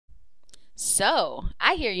So,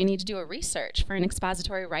 I hear you need to do a research for an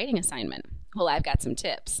expository writing assignment. Well, I've got some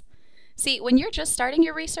tips. See, when you're just starting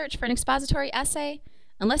your research for an expository essay,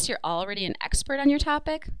 unless you're already an expert on your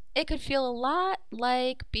topic, it could feel a lot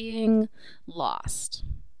like being lost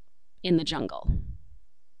in the jungle.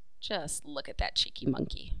 Just look at that cheeky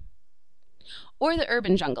monkey. Or the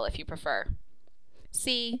urban jungle if you prefer.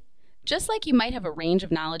 See, just like you might have a range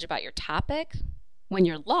of knowledge about your topic, when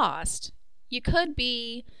you're lost, you could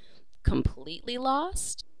be completely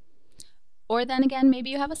lost. Or then again, maybe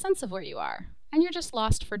you have a sense of where you are, and you're just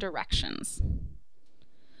lost for directions.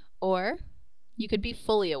 Or you could be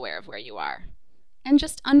fully aware of where you are, and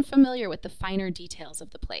just unfamiliar with the finer details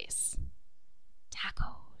of the place.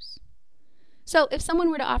 Tacos. So if someone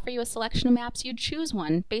were to offer you a selection of maps, you'd choose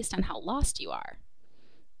one based on how lost you are.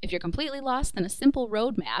 If you're completely lost, then a simple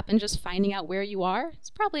road map and just finding out where you are is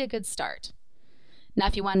probably a good start. Now,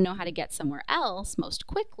 if you want to know how to get somewhere else most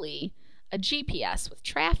quickly, a GPS with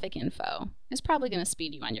traffic info is probably going to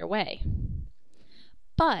speed you on your way.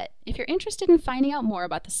 But if you're interested in finding out more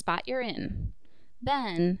about the spot you're in,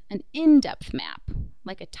 then an in-depth map,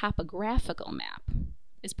 like a topographical map,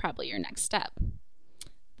 is probably your next step.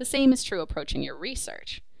 The same is true approaching your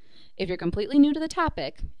research. If you're completely new to the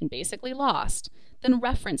topic and basically lost, then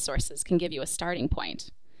reference sources can give you a starting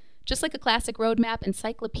point. Just like a classic roadmap,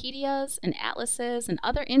 encyclopedias and atlases and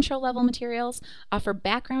other intro-level materials offer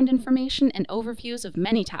background information and overviews of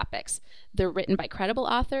many topics. They're written by credible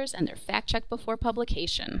authors and they're fact-checked before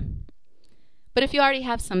publication. But if you already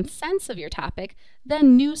have some sense of your topic,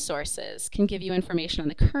 then news sources can give you information on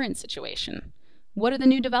the current situation. What are the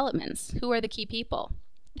new developments? Who are the key people?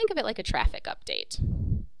 Think of it like a traffic update.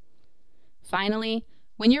 Finally,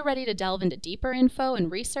 when you're ready to delve into deeper info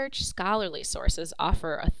and research, scholarly sources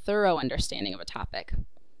offer a thorough understanding of a topic.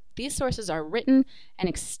 These sources are written and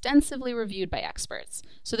extensively reviewed by experts,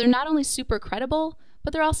 so they're not only super credible,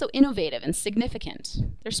 but they're also innovative and significant.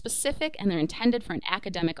 They're specific and they're intended for an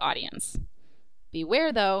academic audience.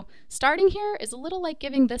 Beware though, starting here is a little like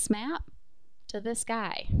giving this map to this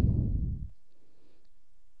guy.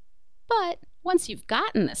 But once you've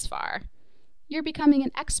gotten this far, you're becoming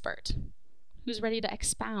an expert who's ready to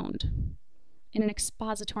expound in an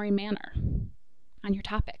expository manner on your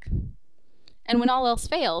topic. And when all else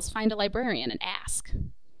fails, find a librarian and ask.